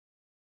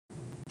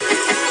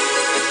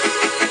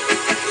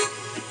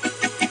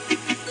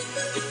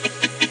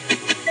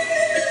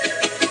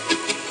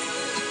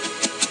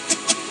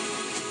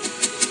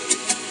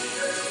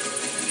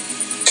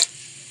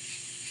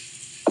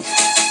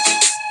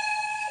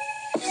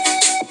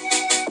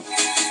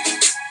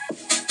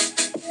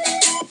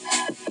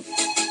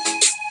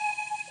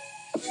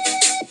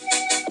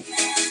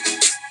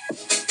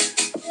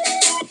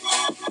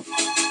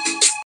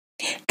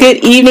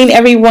Good evening,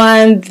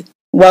 everyone.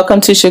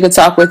 Welcome to Sugar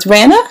Talk with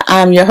Rana.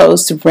 I'm your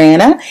host,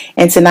 Rana,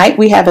 and tonight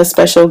we have a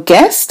special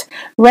guest,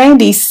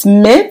 Randy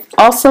Smith,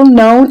 also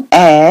known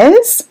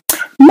as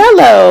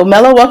Mello.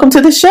 Mello, welcome to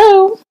the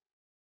show.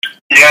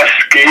 Yes,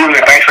 good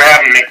evening. Thanks for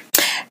having me.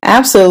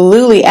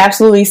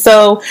 Absolutely.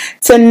 So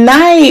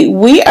tonight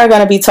we are going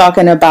to be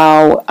talking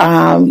about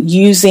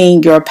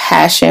using your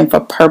passion for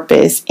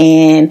purpose,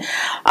 and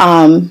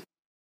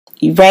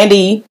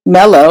Randy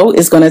Mello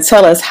is going to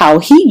tell us how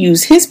he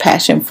used his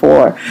passion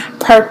for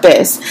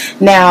purpose.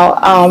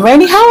 Now,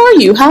 Randy, how are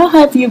you? How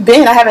have you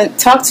been? I haven't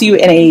talked to you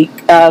in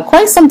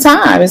quite some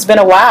time. It's been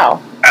a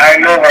while. I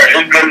know,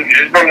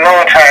 it's been a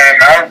long time.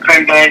 I've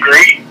been doing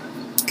great.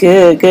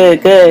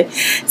 Good.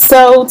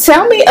 So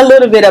tell me a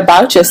little bit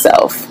about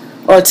yourself,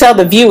 or tell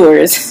the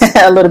viewers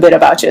a little bit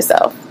about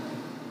yourself.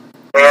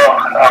 Well,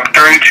 I'm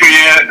 32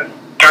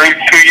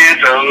 years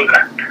old,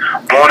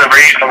 born and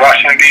raised in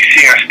Washington,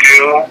 D.C., and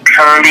still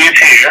currently is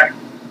here.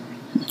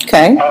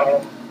 Okay.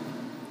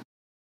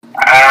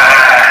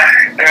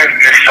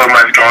 There's so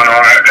much going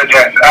on.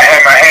 I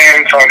have my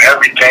hands on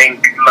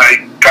everything. Like,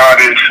 God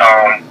is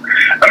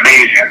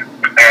amazing.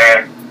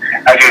 And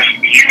I just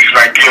use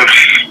my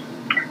gifts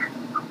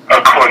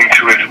according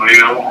to His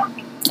will.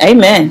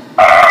 Amen. A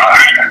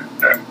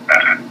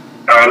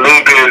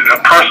little bit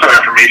of personal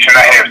information.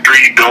 I have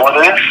 3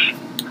 daughters.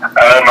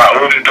 My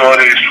oldest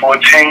daughter is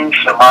 14,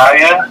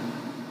 Samaya.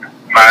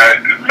 My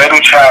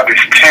middle child is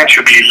 10.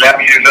 She'll be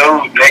 11 years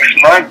old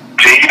next month,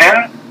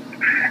 Jaden.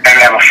 And I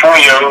have a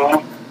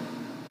 4-year-old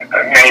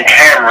named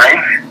Cameron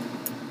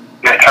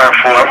that turned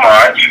 4 in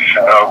March.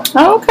 So,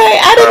 okay.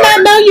 I did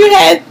not know you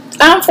had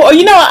 4.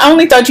 I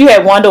only thought you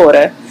had 1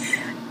 daughter.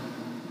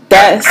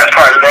 That's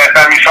probably the last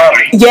time you saw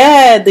me.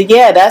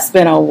 Yeah, that's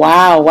been a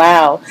while.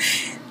 Wow.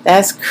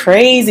 That's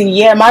crazy.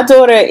 Yeah, my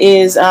daughter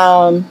is,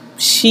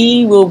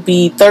 she will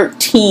be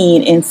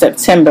 13 in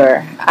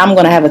September. I'm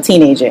going to have a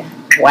teenager.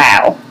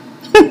 Wow.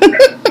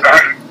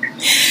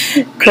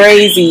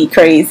 Crazy.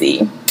 So,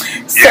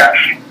 yes.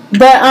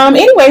 But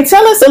anyway,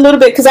 tell us a little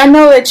bit, because I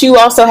know that you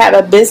also have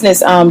a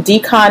business,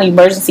 Decon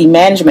Emergency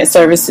Management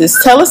Services.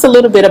 Tell us a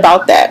little bit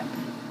about that.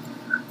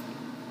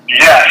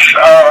 Yes.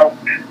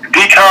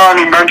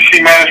 Decon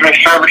Emergency Management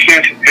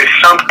Services is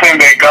something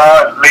that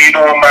God laid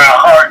on my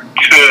heart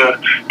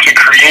to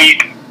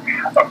create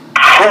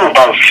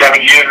about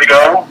 7 years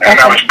ago, and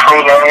I was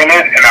prolonging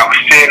it, and I was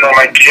sitting on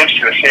my gifts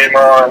and sitting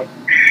on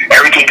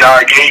everything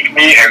God gave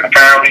me, and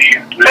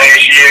finally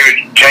last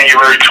year,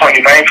 January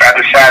 29th, I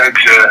decided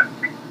to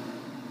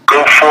go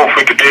forth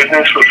with the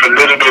business with a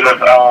little bit of,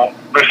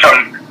 with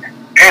some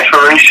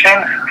inspiration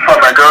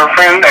from my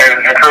girlfriend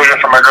and encouragement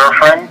from my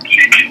girlfriend.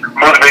 She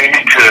motivated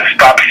me to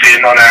stop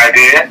sitting on the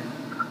idea.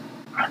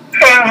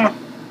 And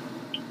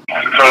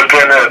so it's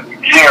been a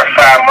year and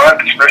 5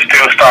 months. We're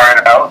still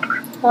starting out.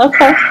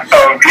 Okay.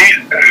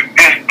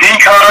 This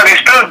Decon,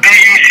 it's still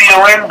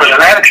D-E-C-O-N, but a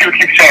lot of people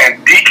keep saying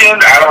Deacon.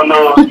 I don't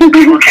know if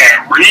people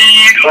can't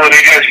read, or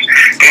they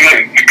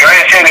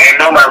glance at it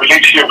and know my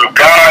relationship with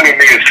God and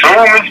they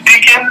assume it's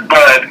Deacon,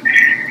 but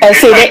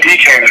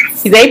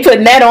they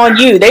putting that on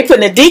you. They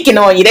putting a deacon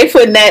on you. They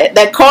putting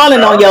that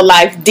calling on your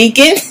life,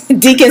 Deacon Smith.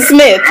 I'm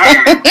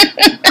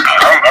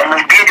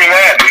rebuking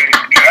that.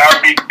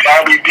 I'll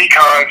be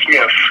Decon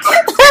Smith.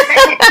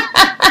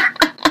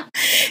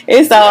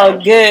 It's all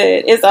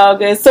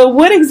good. So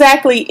what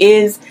exactly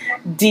is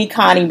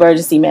Decon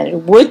Emergency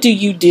Management? What do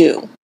you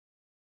do?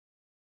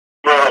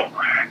 Well,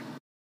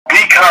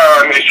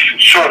 Decon is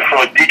short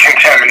for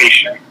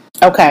decontamination.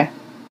 Okay.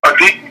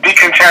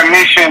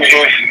 Decontamination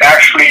is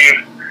actually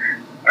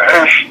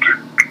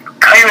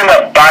cleaning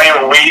up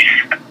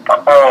bio-waste,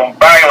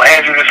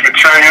 biohazardous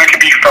material. It can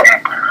be from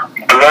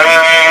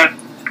blood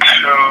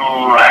to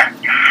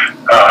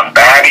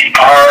body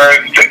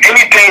parts, to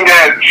anything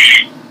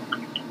that's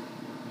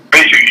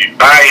basically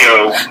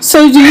bio.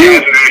 So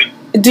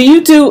do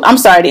you do, I'm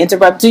sorry to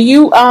interrupt, do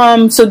you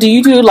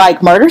do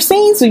like murder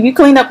scenes? Do you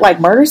clean up like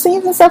murder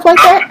scenes and stuff like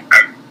that?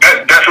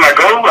 That's my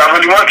goal. I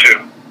really want to.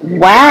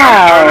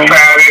 Wow. I'm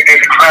certified in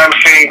crime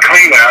scene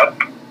cleanup.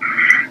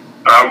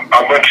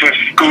 I went to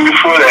school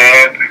for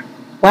that.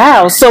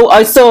 Wow. So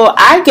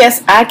I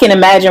guess I can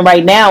imagine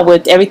right now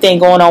with everything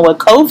going on with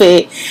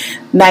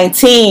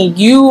COVID-19,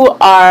 you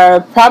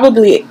are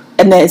probably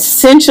an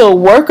essential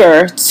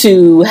worker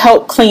to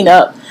help clean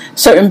up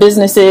certain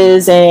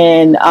businesses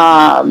and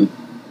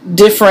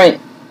different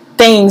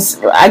things.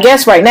 I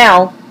guess right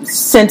now,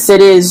 since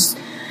it is,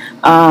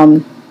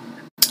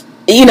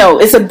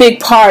 it's a big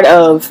part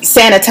of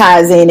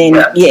sanitizing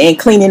and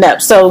cleaning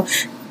up. So,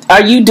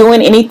 are you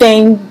doing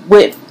anything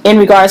in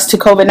regards to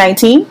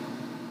COVID-19?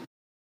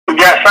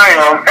 Yes, I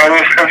am, and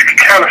it's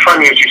kind of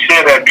funny that you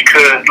said that,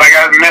 because, like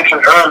I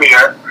mentioned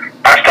earlier,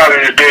 I started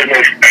this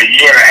business a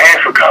year and a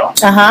half ago.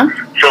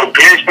 So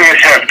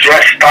business have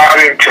just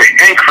started to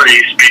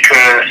increase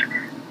because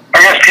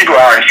I guess people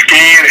are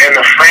scared and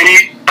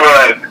afraid,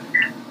 but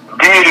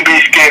we need to be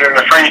scared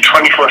and afraid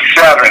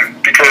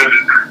 24/7 because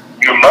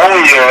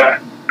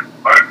pneumonia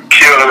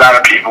killed a lot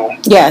of people.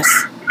 Yes.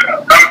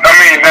 I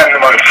mean, nothing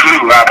about the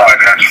flu. I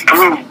apologize.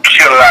 Flu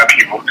kill a lot of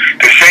people.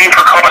 The same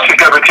precautions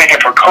that we're taking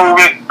for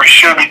COVID, we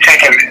should be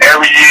taking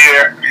every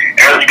year,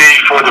 every day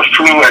for the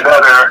flu and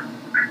other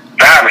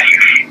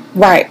viruses.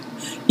 Right.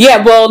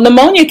 Yeah, well,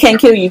 pneumonia can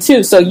kill you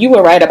too, so you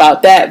were right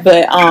about that.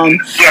 But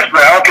yes,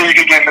 but I don't think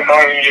you can get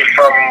pneumonia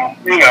from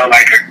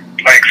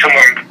like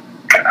someone.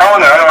 I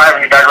don't know. I don't have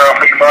any background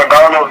for pneumonia, but I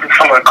don't know if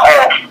someone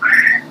cough,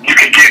 you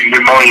could get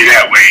pneumonia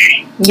that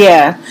way.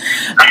 Yeah.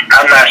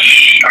 I'm not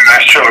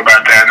sure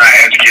about that. I'm not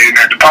educated in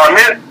that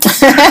department.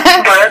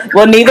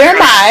 Well, neither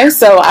am I,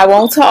 so I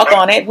won't talk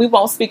on it. We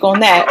won't speak on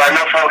that. I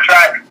know for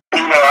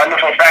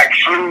a fact,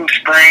 flu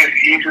spreads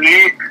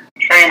easily.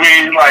 Same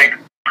way like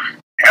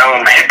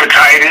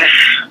hepatitis.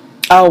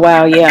 Oh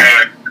wow, yeah.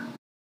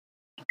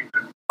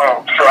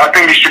 So I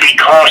think we should be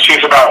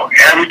cautious about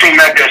everything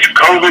like this.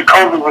 COVID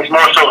was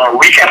more so a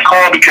wake-up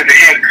call because it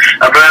hit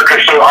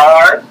America so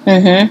hard.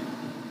 Mm-hmm.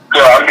 So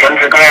I'm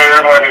just glad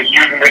everyone is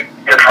using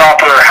the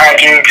proper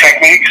hygiene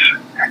techniques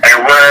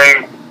and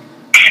wearing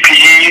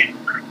PPE,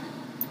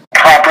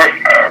 proper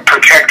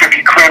protective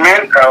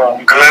equipment,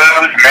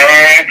 gloves,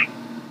 masks,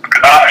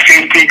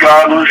 safety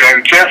goggles,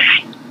 and just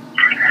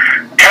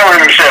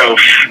covering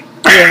themselves.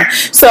 Yeah.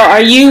 So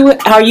are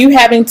you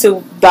having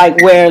to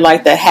like wear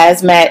like the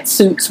hazmat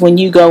suits when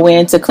you go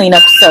in to clean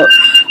up? So,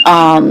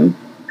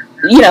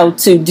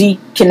 to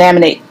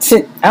decontaminate.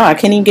 I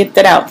can't even get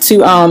that out. To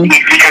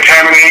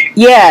decontaminate.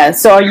 Yeah.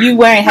 So are you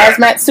wearing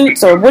hazmat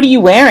suits or what are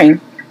you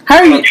wearing? How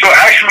are you? So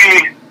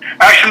actually,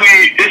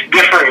 it's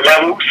different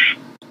levels.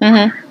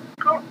 Mm-hmm.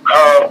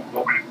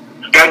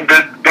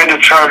 That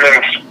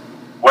determines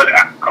what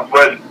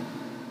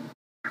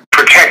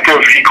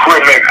protective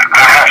equipment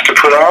I have to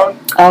put on.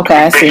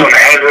 Okay, I see. Based on the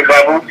hazard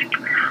levels.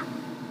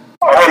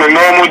 On a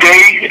normal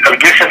day of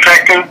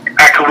disinfecting,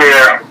 I could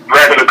wear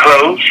regular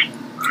clothes.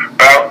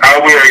 I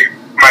wear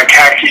my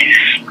khakis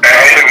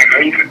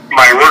and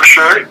my work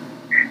shirt.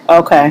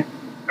 Okay.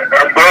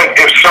 But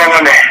if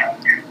someone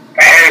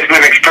has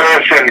been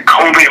experiencing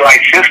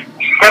COVID-like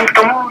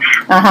symptoms,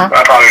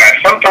 I probably got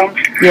symptoms,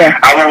 yeah,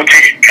 I will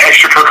take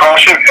extra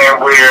precaution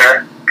and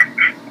wear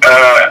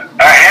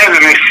a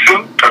hazardous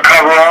suit to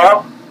cover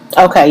all.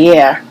 Okay,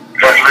 yeah.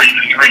 That's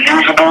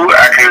reusable.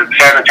 I can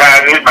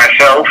sanitize it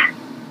myself.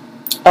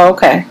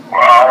 Okay.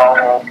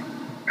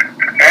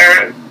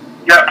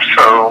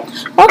 So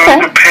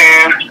it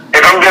depends.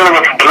 If I'm dealing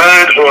with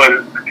blood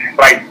or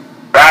like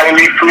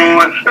bodily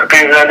fluids,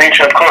 things of that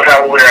nature, of course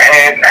I will wear a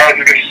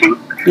hazardous suit.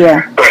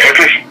 Yeah. But if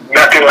it's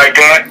nothing like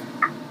that,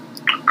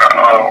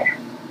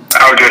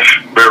 I'll just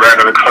wear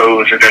regular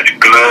clothes and just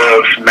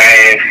gloves,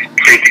 masks,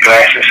 safety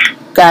glasses.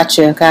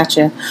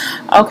 Gotcha.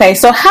 Okay,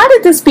 so how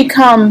did this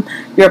become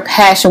your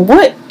passion?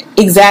 What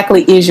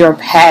exactly is your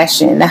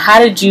passion? How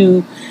did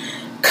you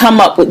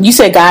come up with? You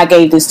said God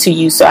gave this to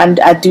you, so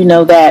I do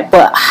know that.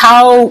 But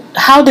how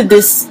did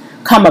this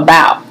come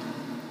about?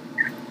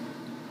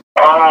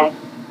 I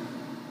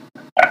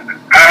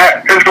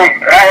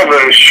have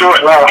a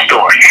short, long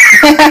story.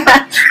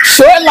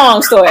 Short,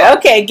 long story.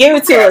 Okay, give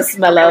it to us,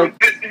 Mello.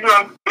 This is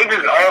awesome.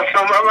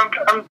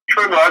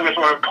 I just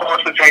want to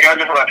pause for a second. I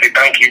just want to say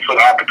thank you for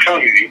the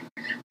opportunity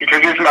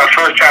because this is my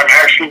first time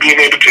actually being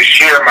able to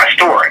share my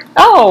story.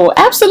 Oh,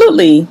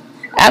 absolutely.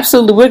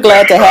 Absolutely. We're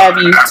glad to have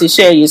you to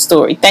share your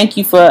story. Thank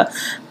you for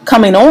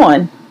coming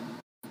on.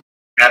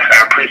 Yes,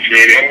 I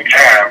appreciate it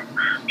anytime.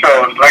 So,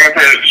 like I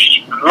said,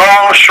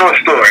 long, short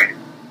story.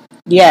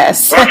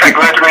 Yes. Once I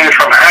graduated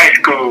from high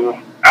school,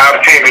 I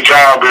obtained a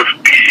job with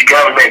DC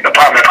Government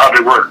Department of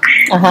Public Works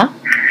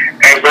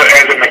as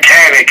a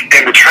mechanic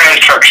in the trash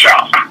truck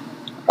shop.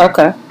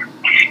 Okay.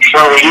 So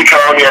you can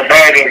only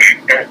imagine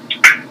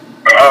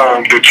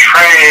the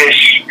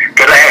trash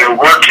that I had to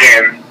work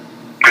in,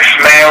 the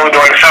smell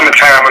during the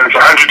summertime when it's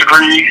 100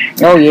 degrees.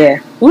 Oh, yeah.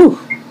 Ooh.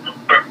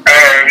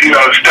 And,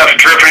 stuff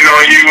dripping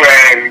on you,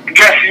 and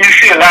just you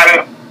see a lot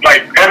of,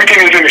 like,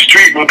 everything that's in the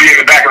street will be in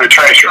the back of the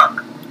trash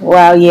truck.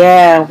 Wow,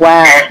 yeah,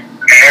 wow.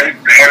 And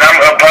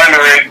I'm up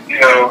under it,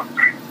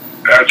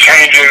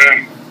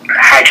 changing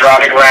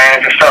hydraulic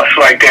lines and stuff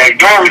like that,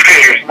 doing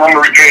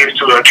normal repairs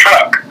to a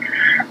truck.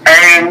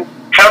 And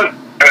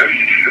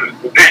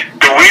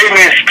the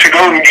weirdness to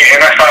go to me,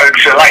 and I started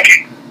to like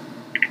it.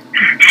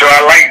 So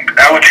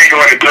I would take on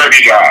the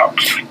dirty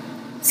jobs.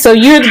 So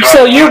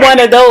you're one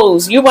of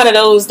those. You're one of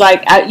those,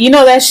 like,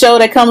 that show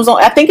that comes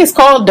on. I think it's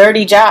called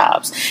Dirty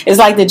Jobs. It's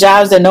like the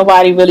jobs that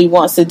nobody really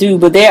wants to do,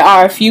 but there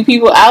are a few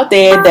people out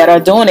there that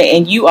are doing it,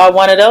 and you are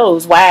one of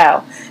those.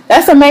 Wow,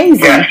 that's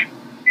amazing. Yes,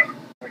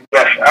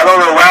 I don't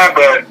know why,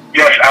 but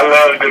yes, I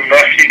love the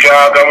messy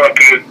jobs. I want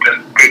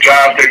the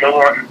jobs that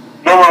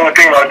no one would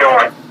think about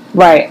doing.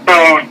 Right.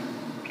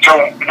 So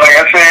like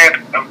I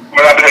said,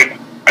 when I've been at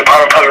the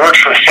Department of Public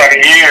Works for 7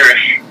 years,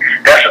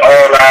 that's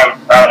all I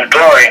was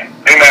doing.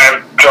 Then I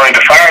joined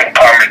the fire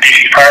department,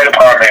 DC Fire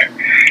Department,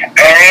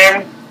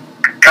 and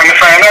come to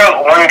find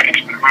out,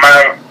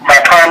 my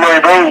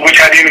primary role,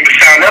 which I didn't even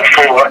sign up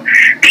for,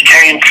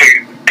 became to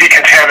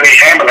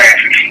decontaminate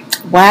ambulances.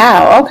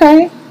 Wow.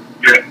 Okay.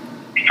 Yeah.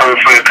 So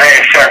for the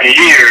past 7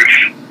 years,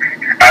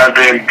 I've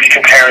been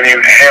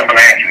decontaminating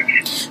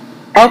ambulances.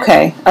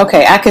 Okay,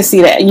 I can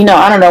see that.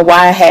 I don't know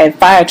why I had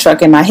fire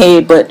truck in my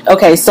head, but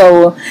okay,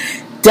 so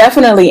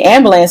definitely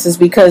ambulances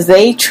because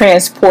they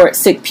transport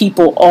sick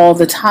people all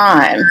the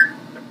time.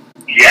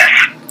 Yes.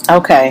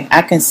 Okay,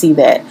 I can see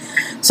that.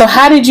 So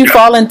how did you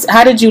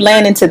how did you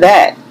land into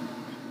that?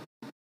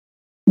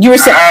 You were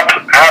saying I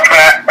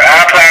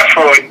applied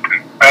for it.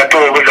 I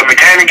thought it was a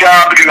mechanic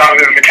job because I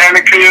was in the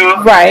mechanic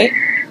field. Right.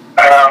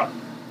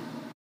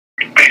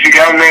 BC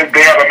government,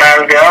 they have a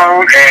mind of their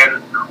own,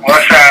 and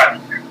once I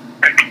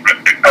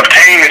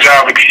obtained the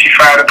job with DC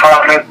Fire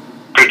Department,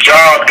 the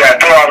job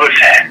was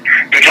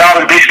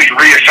basically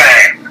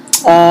reassigned.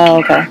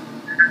 Oh, okay.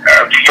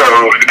 So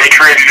they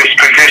created this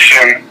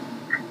position,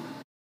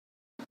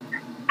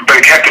 but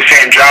it kept the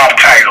same job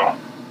title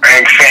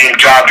and same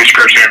job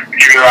description.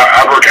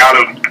 I work out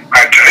of.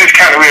 It's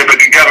kind of weird, but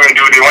the government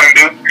do what they want to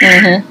do.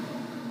 Mm-hmm.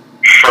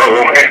 So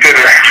instead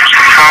of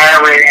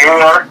hiring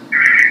more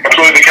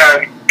employees, they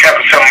kind of kept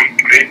some.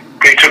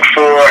 They took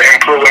 4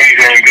 employees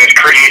and just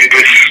created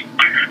this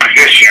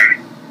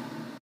position.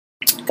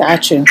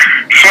 Got you.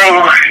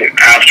 So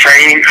I've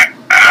trained.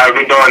 I've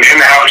been doing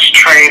in-house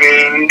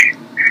training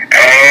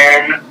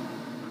and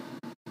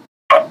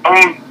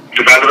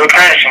developed a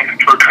passion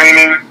for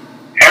cleaning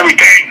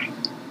everything.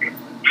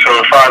 So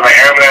as far as my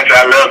ambulance,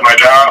 I love my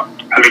job.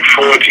 I look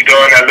forward to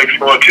doing it. I look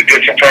forward to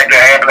disinfecting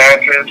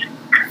ambulances.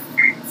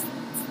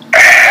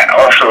 I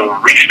also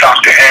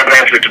restock the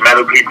ambulance with the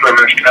medical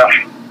equipment and stuff.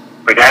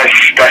 But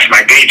that's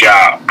my day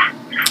job.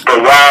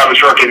 But while I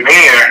was working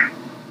there,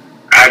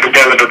 I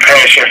developed a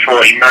passion for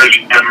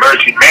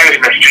emergency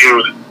management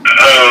field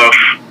of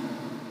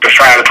the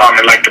fire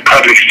department, like the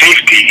public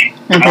safety,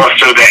 more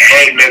so the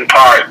admin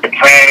part, the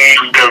planning,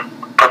 the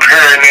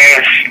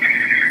preparedness,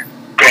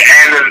 the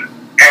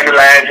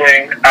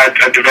analyzing. I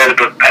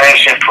developed a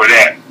passion for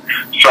that.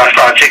 So I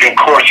started taking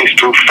courses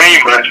through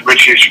FEMA,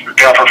 which is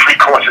they offer free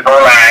courses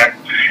online,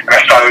 and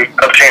I started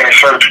obtaining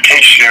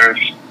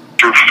certifications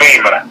through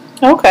FEMA.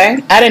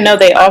 Okay. I didn't know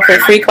they offered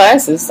free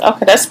classes.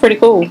 Okay, that's pretty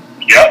cool.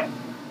 Yep.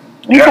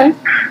 Okay. Yep.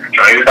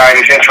 So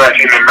anybody that's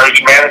interested in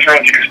emergency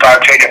management, you can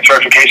start taking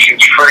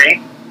certifications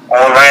free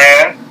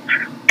online.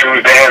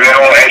 They have their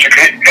own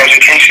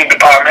education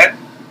department.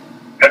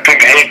 I think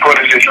the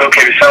headquarters is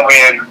located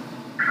somewhere in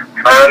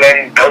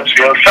Maryland,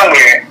 Beltsville,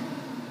 somewhere.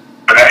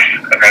 But that's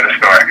another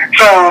story.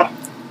 So,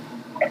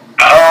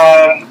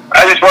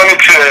 I just wanted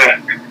to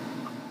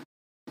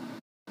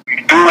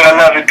do what I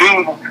love to do.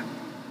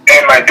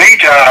 And my day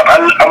job,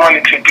 I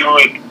wanted to do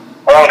it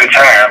all the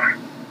time.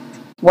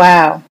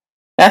 Wow.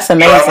 That's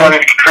amazing. So I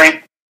wanted to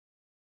create,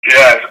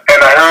 yes.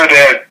 And I heard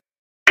that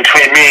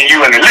between me and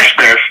you and the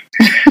listeners,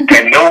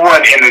 that no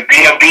one in the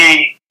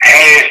DMV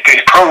has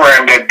this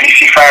program that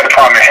DC Fire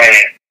Department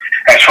had,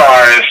 as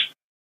far as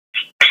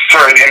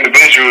certain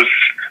individuals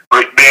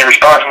being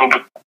responsible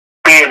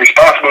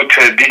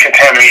to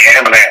decontaminate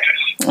ambulances.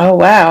 Oh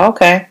wow!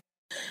 Okay.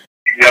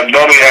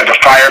 Normally you have the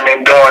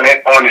firemen doing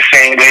it on the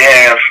scene. They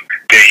have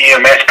the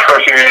EMS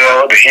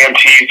personnel, the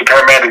EMTs, the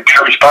paramedics.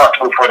 They're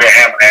responsible for their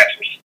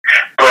ambulances.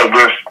 But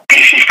with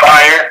DC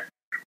Fire,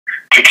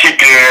 to keep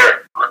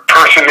their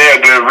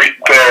personnel,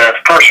 the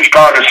first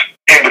responders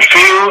in the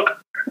field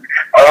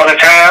all the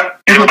time,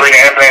 they will bring the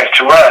ambulance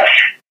to us.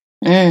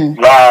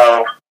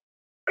 While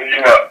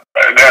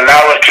they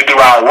allow us to do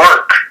our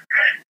work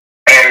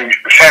and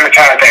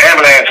sanitize the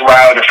ambulance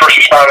while the first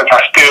responders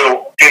are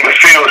still in the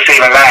field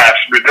saving lives.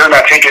 But they're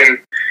not taking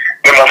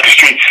them off the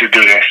streets to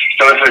do this.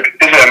 So it's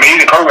an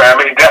amazing program.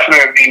 It's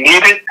definitely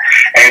needed.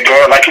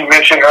 And like you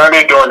mentioned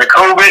earlier, during the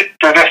COVID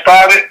that it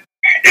started,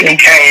 it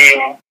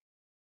became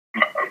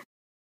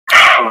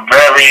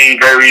very,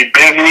 very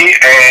busy,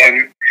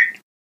 and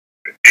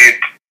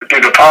the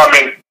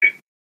department,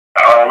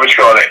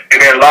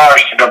 it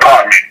enlarged the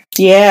department.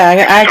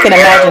 Yeah, I can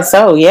imagine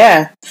so,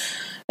 yeah.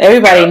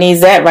 Everybody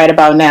needs that right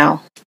about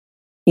now.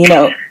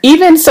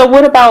 Even so,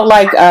 what about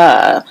like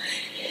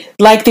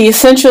the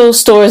essential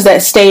stores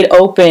that stayed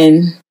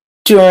open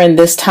during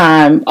this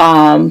time,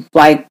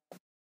 like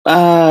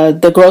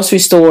the grocery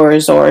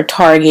stores or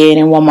Target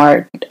and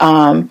Walmart?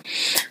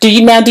 Do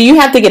you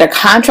have to get a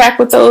contract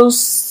with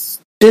those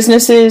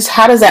businesses?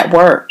 How does that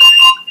work?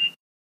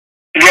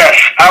 Yes,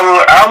 I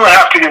will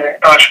have to get a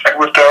contract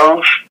with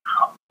those,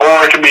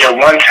 or it could be a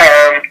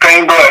one-time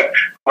thing. But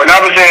when I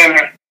was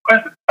in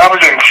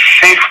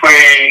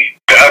Safeway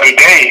the other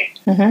day,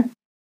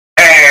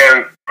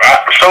 and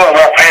someone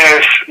walked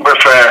past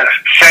with a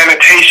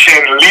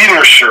sanitation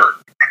leader shirt.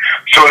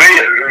 So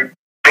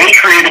they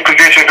created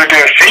positions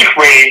within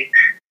Safeway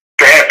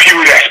to have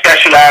people that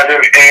specialize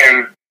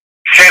in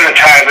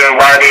sanitizing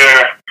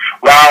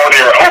while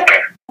they're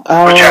open,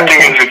 which I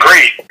think is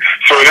great.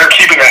 So they're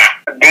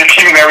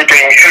keeping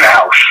everything in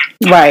house.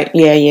 Right.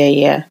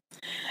 Yeah.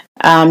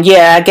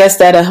 I guess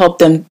that'll help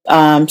them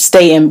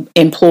stay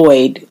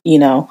employed.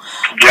 Yep.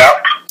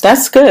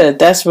 That's good.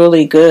 That's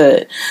really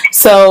good.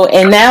 So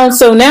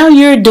now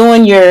you're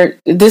doing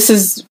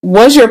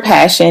was your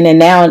passion, and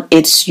now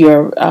it's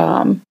your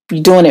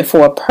doing it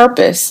for a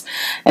purpose.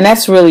 And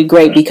that's really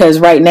great, because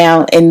right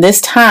now in this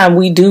time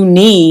we do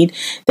need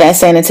that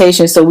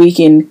sanitation so we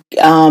can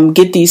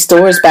get these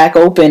stores back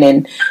open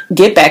and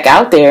get back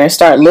out there and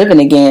start living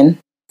again.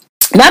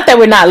 Not that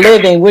we're not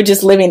living, we're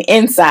just living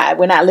inside.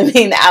 We're not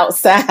living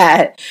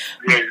outside.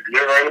 Yeah,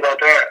 you're right about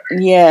that.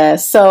 Yeah.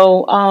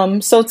 So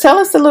so tell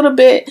us a little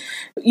bit,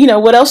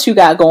 what else you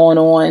got going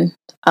on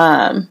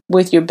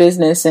with your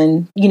business,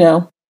 and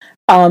do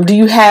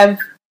you have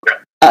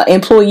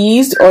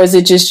employees, or is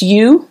it just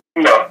you?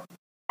 No.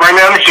 Right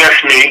now it's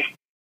just me.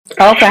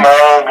 Okay.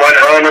 Small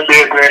one-owner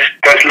business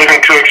that's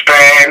looking to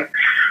expand.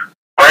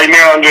 Right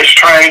now I'm just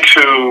trying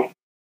to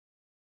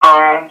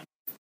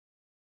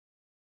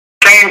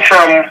gain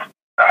some,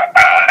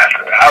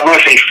 I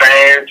wouldn't say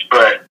fans,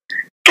 but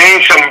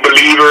gain some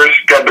believers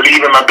that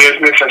believe in my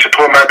business and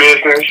support my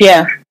business.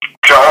 Yeah.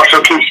 To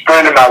also keep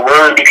spreading my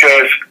word,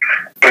 because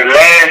the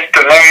last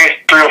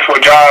 3 or 4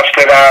 jobs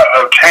that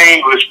I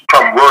obtained was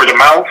from word of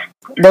mouth.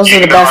 Those are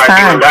the best times.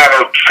 I do a lot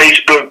of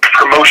Facebook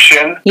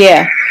promotion.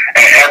 Yeah.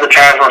 And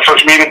advertising on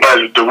social media,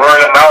 but the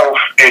word of mouth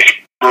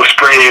will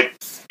spread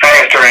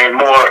faster and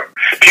more.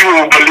 People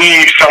will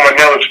believe someone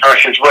else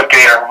versus what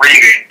they are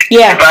reading.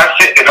 Yeah.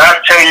 If I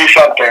tell you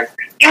something,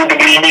 you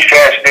believe me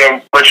faster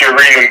than what you're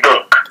reading in the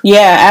book.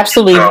 Yeah,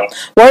 absolutely. So,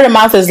 word of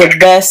mouth is the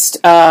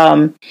best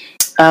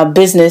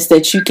business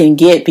that you can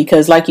get,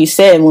 because like you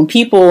said, when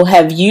people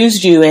have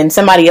used you and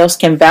somebody else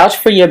can vouch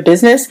for your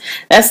business,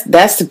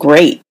 that's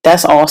great.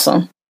 That's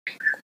awesome.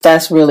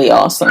 That's really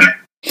awesome.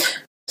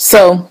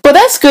 So, but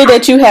that's good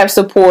that you have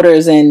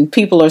supporters and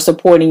people are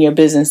supporting your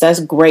business. That's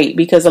great,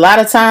 because a lot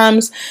of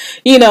times,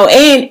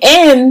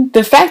 and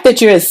the fact that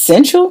you're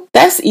essential,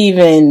 that's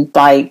even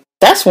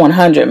that's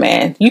 100,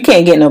 man. You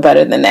can't get no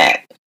better than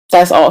that.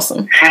 That's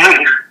awesome.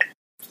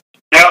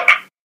 Yep.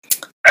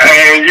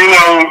 And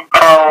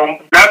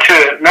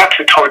not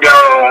to toe down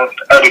on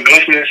other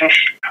businesses,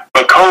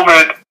 but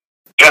COVID,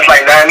 just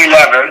like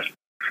 9/11,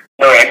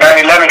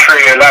 9/11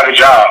 created a lot of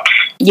jobs.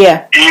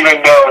 Yeah.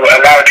 Even though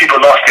a lot of people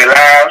lost their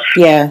lives.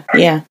 Yeah,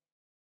 yeah.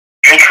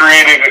 It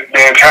created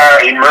the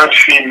entire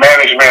emergency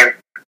management.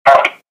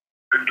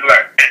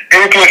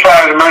 Anything as far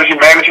as emergency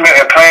management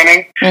and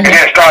planning, it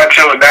didn't start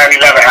until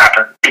 9/11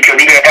 happened, because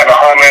we didn't have a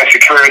homeland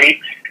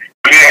security.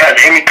 We didn't have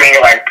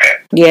anything like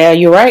that. Yeah,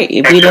 you're right.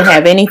 We didn't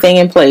have anything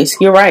in place.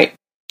 You're right.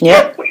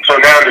 Yep. So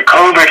now the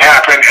COVID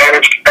happened, and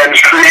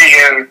it's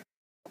creating,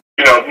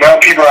 now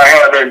people are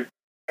having,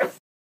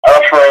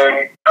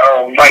 offering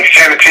like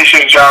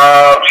sanitation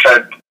jobs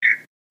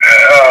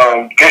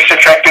and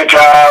disinfectant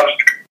jobs.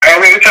 I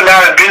mean, it's a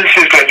lot of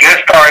businesses that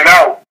just starting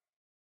out.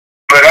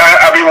 But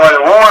I be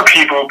wanting to warn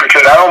people,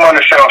 because I don't want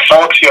to sound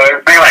salty or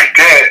anything like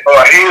that,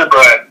 or here,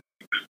 but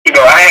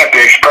I have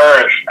the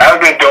experience. I've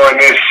been doing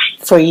this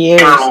for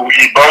years. Through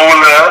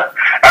Ebola.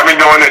 I've been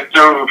doing this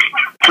through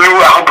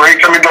flu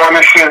outbreaks. I've been doing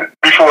this since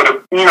before doing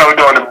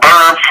the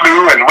bird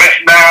flu and West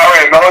Nile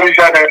and all these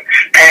other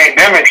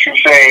pandemics. I'm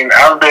saying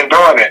I've been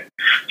doing it.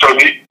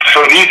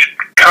 So these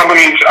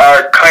companies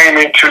are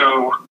claiming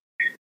to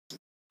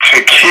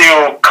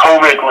kill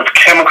COVID with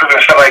chemicals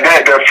and stuff like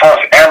that. They're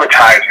false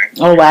advertising.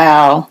 Oh,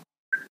 wow.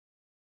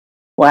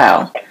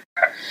 Wow.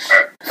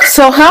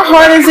 So how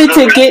hard is it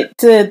to get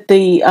to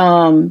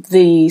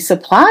the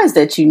supplies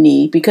that you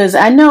need? Because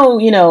I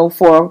know,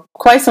 for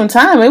quite some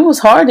time, it was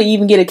hard to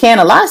even get a can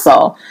of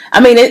Lysol. I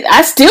mean,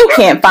 I still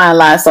can't find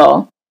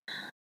Lysol.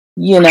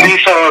 See,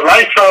 so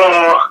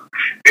Lysol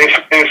is,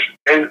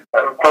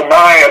 from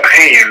my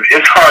opinion,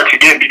 it's hard to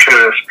get,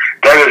 because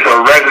that is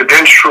a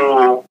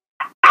residential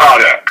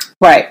product.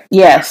 Right.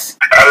 Yes.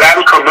 A lot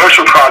of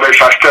commercial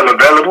products are still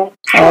available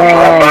for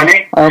more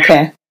money.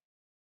 Okay.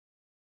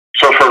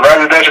 So for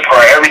residential,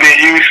 for everyday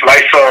use,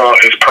 Lysol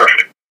is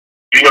perfect.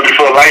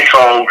 Before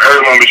Lysol,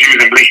 everyone was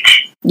using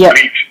bleach. Yeah.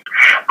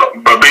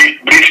 But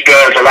bleach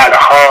does a lot of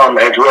harm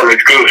as well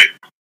as good.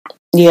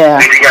 Yeah.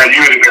 If you're not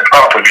using it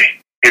properly,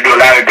 it do a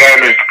lot of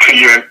damage to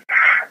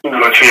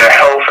your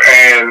health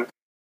and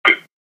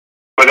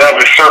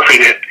whatever surface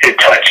it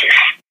touches.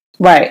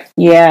 Right.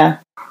 Yeah.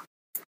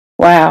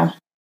 Wow.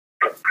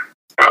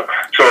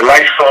 So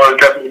Lysol is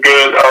definitely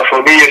good.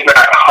 For me, it's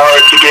not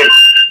hard to get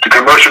the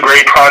commercial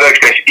grade products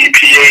that's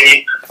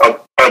EPA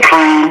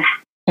approved.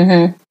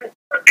 Mm-hmm.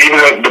 Even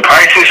though the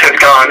prices has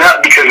gone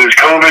up because it's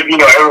COVID,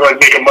 everyone's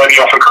making money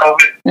off of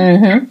COVID.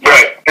 Mm-hmm.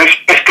 But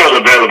it's still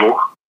available.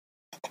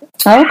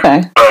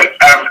 Okay.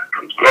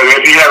 But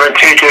if you haven't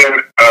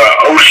taken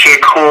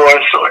OSHA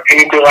course or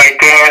anything like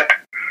that,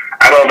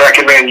 I don't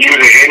recommend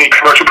using any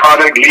commercial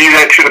product. Leave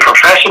that to the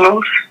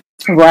professionals.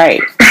 Right.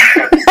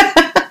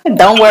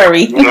 Don't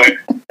worry. Don't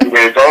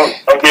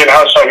get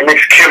out trying to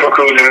mix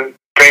chemicals and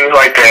things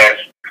like that.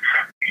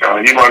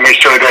 You want to make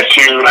sure that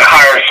you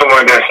hire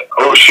someone that's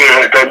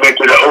OSHA, that went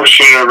through the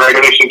OSHA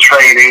regulation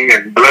training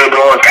and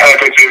bloodborne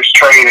pathogens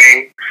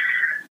training.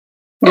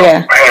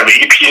 Yeah. Have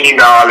EPA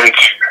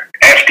knowledge,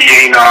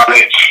 FDA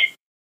knowledge.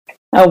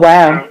 Oh,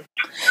 wow.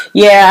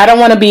 Yeah, I don't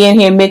want to be in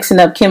here mixing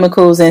up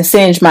chemicals and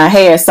singe my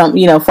hair, from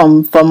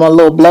a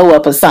little blow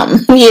up or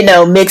something,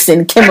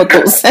 mixing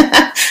chemicals.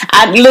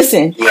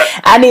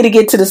 I need to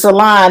get to the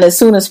salon as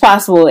soon as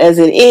possible as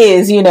it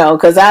is,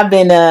 because I've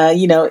been,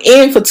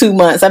 in for 2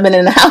 months. I've been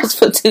in the house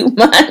for 2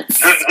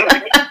 months.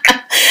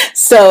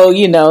 So,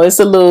 it's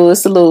a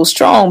little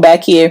strong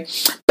back here.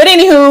 But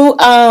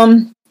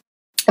anywho,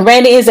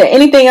 Randy, is there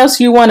anything else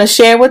you want to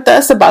share with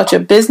us about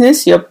your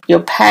business,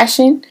 your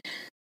passion?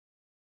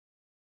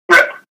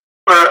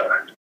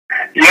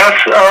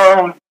 Yes,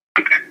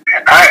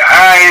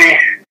 I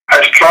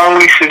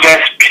strongly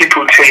suggest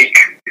people take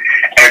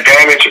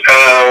advantage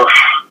of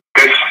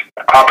this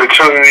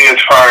opportunity as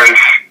far as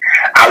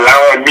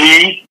allowing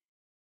me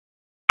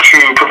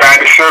to provide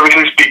the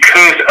services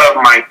because of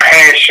my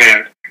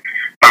passion.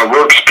 My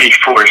work speaks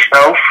for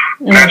itself.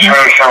 Mm-hmm. Not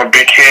trying to sound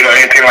big head or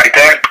anything like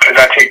that, because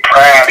I take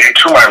pride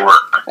into my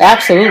work.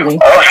 Absolutely.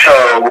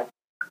 Also,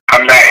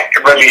 I'm not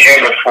really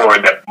in it for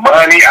the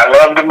money. I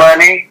love the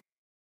money,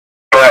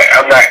 but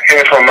I'm not in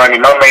it for money.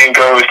 My main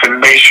goal is to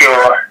make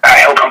sure I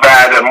help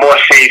provide a more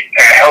safe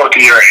and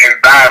healthier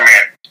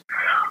environment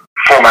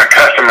for my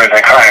customers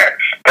and clients.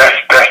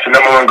 That's the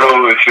number one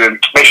goal, is to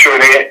make sure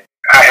that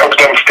I help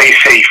them stay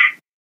safe.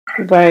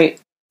 Right.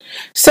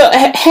 So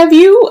have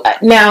you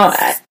now?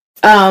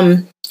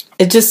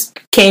 It just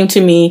came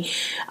to me.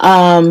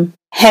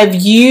 Have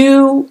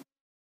you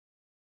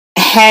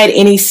had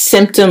any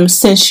symptoms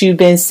since you've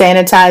been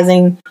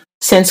sanitizing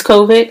since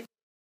COVID?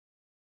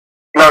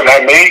 No,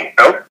 not me.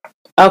 Nope.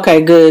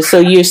 Okay, good. So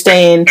you're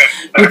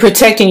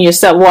protecting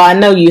yourself. Well, I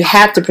know you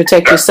have to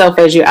protect yourself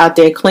as you're out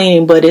there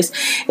cleaning, but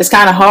it's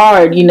kind of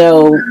hard,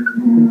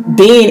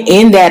 being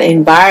in that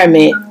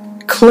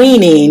environment,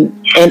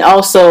 cleaning, and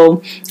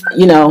also,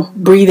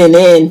 breathing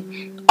in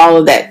all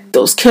of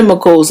those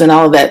chemicals and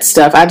all of that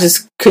stuff. I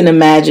just couldn't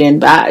imagine.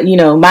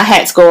 My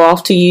hats go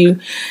off to you.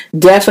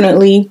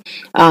 Definitely.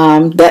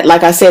 That,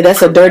 like I said,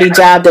 that's a dirty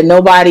job that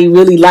nobody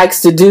really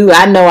likes to do.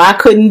 I know I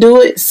couldn't do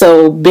it.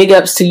 So big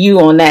ups to you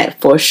on that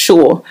for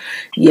sure.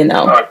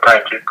 Oh,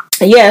 thank you.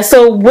 Yeah.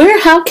 So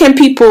how can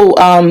people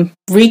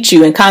reach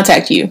you and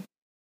contact you?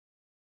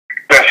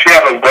 Yes, we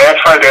have a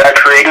website that I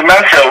created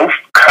myself.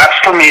 That's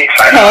for me.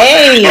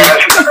 Hey.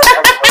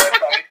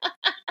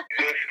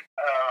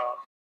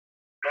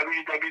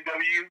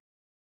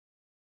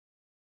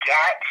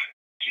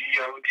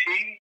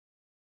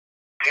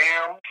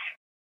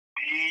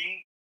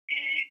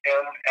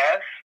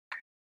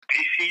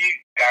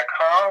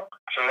 GotDemsDC.com.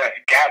 So that's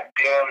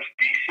Goddamns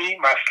DC.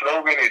 My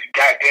slogan is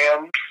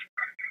Goddamns.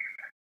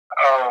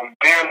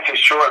 DEMS is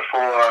short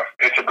for,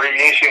 it's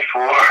abbreviation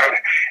for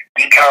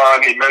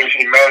Decon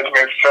Emergency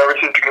Management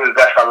Services, because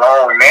that's a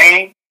long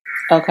name.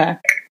 Okay.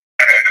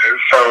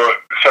 So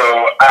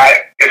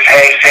it's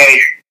hashtag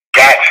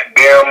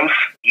GotDemns.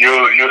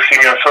 You'll see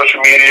me on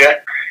social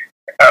media.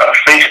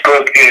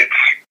 Facebook, it's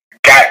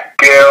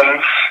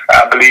GotDemns,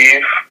 I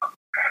believe.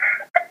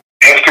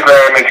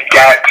 Instagram is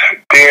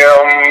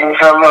GotDemns.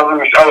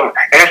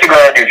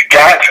 Instagram is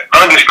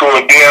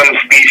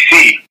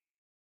got_DemsDC.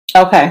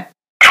 Okay.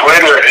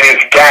 Twitter is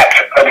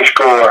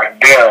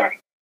got_dem.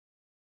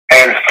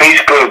 And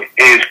Facebook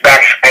is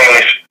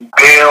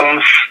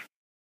 /Dems,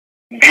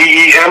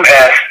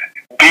 DEMS,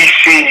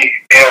 DC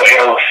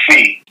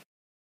LLC.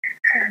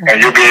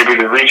 And you'll be able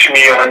to reach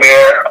me on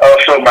there.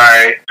 Also,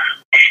 my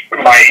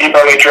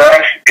email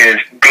address is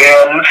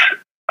DEMS,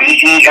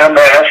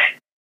 DEMS,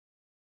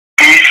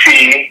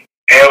 DC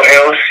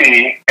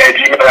LLC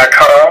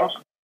 @gmail.com.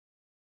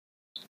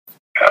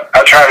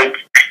 I try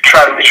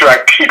to make sure I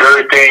keep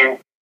everything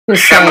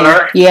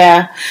similar.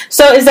 Yeah.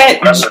 So is that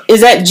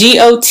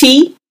GOT?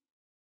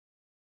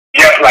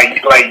 Yeah,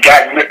 like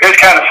got. It's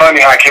kind of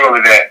funny how I came up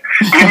with that.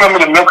 Do you remember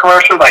the milk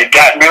commercial, like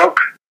Got Milk?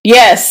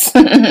 Yes.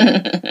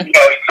 Yeah.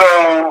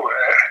 So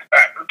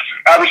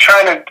I was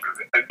trying to.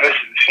 This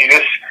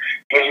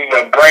is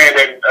a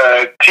branded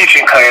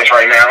teaching class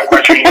right now.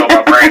 I'm sure you know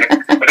about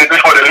branding, but this is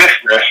for the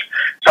listeners.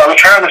 So I was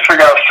trying to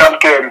figure out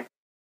something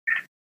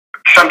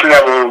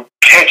that will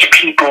catch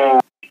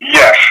people.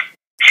 Yes.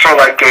 So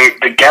like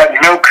the Got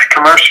Milk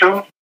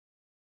commercial.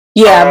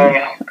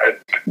 Yeah.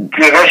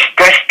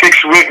 That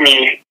sticks with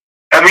me.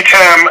 Every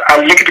time I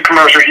look at the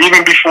commercial,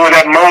 even before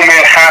that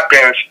moment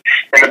happens,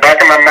 in the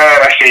back of my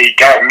mind, I say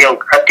Got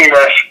Milk. I think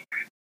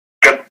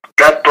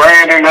that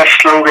brand and that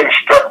slogan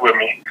stuck with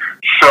me.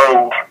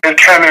 So it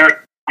kind of,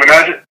 when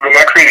I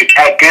created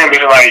Goddamn,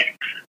 it's like,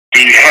 do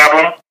you have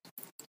them?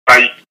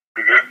 Like,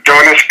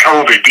 during this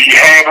COVID, do you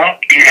have them?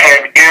 Do you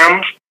have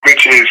M's?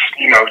 Which is,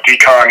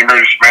 Decon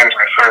Emergency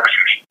Management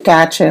Services.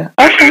 Gotcha.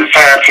 Okay. This is the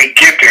time to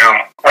get them.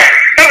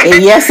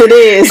 Yes, it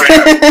is. So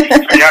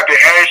you have to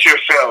ask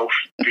yourself,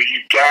 do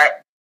you got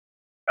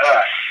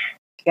us?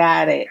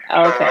 Got it.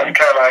 Okay. So I'm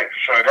kind of like,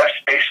 so that's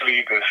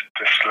basically the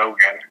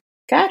slogan.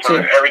 Gotcha. So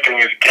everything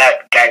is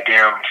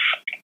goddamns.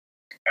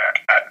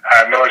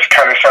 I know it's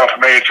kind of sound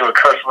familiar to a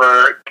curse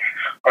word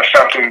or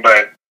something,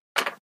 but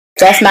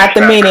That's not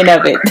the meaning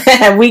of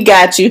it. We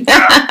got you.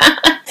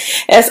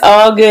 That's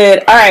all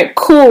good. All right,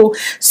 cool.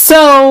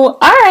 So,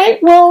 all right.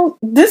 Well,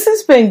 this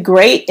has been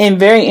great and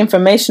very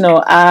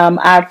informational.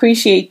 I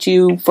appreciate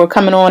you for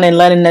coming on and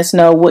letting us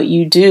know what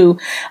you do.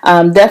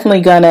 I'm definitely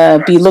going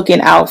to be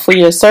looking out for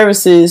your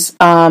services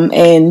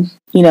and,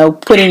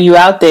 putting you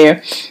out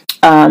there.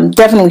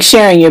 Definitely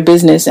sharing your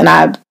business. And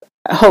I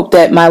hope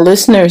that my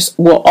listeners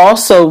will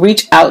also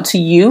reach out to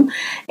you.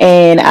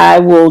 And I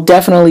will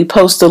definitely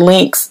post the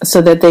links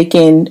so that they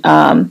can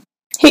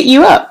hit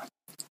you up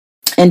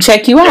and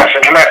check you out. Yes,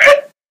 and can I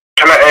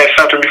add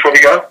something before we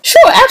go?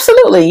 Sure,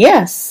 absolutely,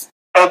 yes.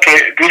 Okay,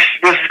 this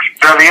is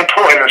very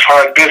important as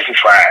far as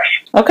business-wise.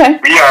 Okay.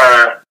 We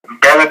are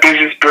Better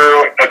Business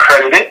Bureau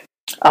accredited.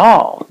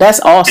 Oh, that's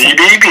awesome.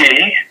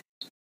 BBB.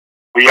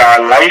 We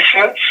are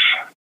licensed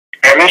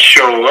and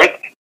insured.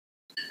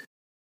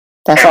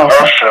 That's and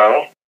awesome.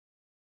 Also,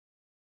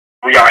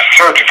 we are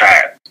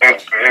certified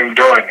in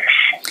doing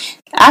this.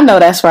 I know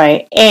that's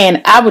right.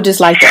 And I would just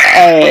like to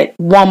add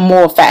one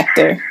more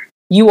factor.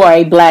 You are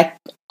a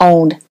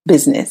Black-owned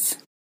business.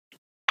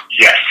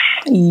 Yes.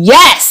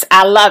 Yes,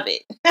 I love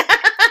it.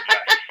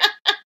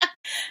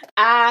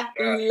 I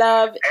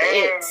love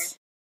it.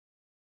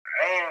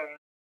 And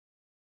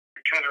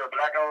because we're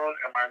Black-owned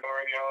and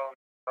minority-owned,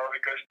 all the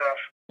good stuff,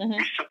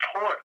 we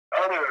support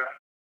other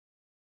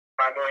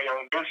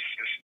minority-owned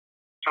businesses.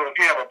 So if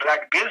you have a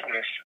Black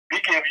business,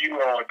 we give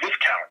you all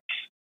discounts.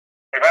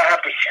 If I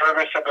have to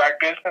service a Black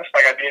business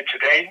like I did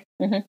today,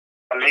 a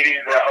lady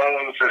that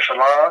owns a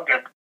salon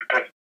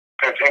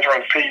that's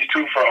entering phase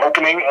 2 for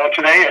opening on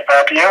today at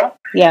 5 p.m.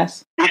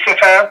 Yes. Eastern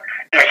time,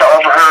 yes, I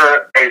offer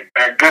her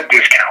a good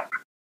discount.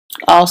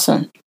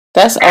 Awesome.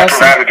 That's awesome. I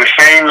provided the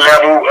same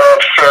level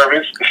of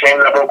service, the same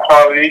level of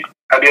quality.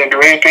 I didn't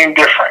do anything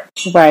different.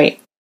 Right.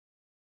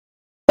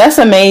 That's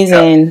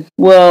amazing. Yeah.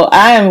 Well,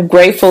 I am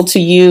grateful to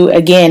you.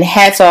 Again,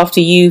 hats off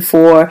to you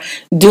for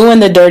doing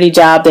the dirty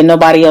job that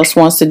nobody else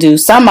wants to do.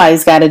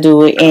 Somebody's got to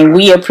do it, and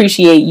we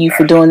appreciate you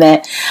for doing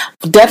that.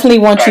 Definitely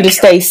want you to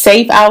stay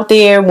safe out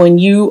there when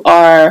you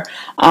are,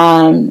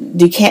 I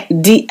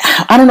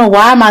don't know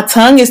why my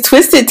tongue is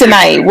twisted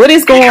tonight. What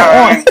is going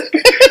on?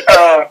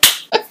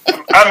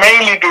 I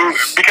mainly do,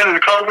 because of the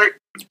COVID,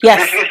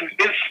 yes.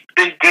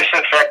 It's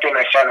disinfecting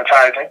and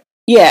sanitizing.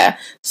 Yeah,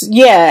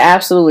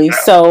 absolutely. Yeah.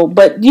 So,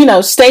 but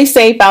stay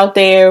safe out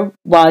there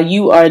while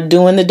you are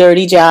doing the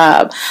dirty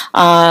job.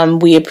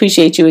 We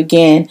appreciate you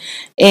again.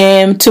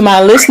 And to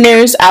my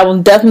listeners, I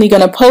am definitely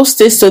going to post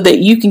this so that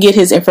you can get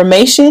his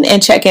information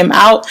and check him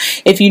out.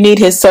 If you need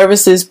his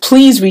services,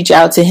 please reach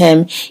out to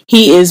him.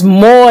 He is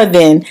more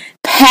than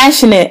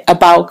passionate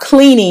about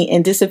cleaning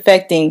and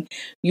disinfecting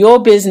your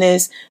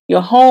business,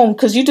 your home,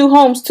 because you do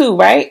homes too,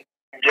 right?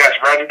 Yes,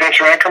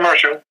 residential and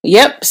commercial.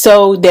 Yep.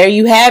 So there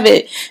you have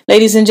it.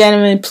 Ladies and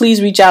gentlemen,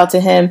 please reach out to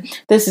him.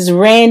 This is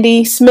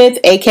Randy Smith,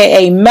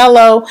 a.k.a.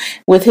 Mello,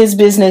 with his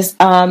business,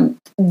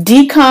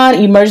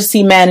 Decon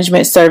Emergency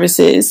Management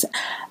Services.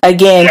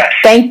 Again,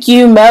 Thank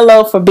you,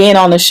 Mello, for being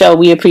on the show.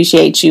 We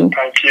appreciate you.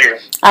 Thank you.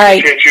 All right.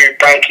 Appreciate you.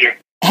 Thank you.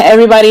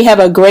 Everybody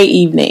have a great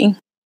evening.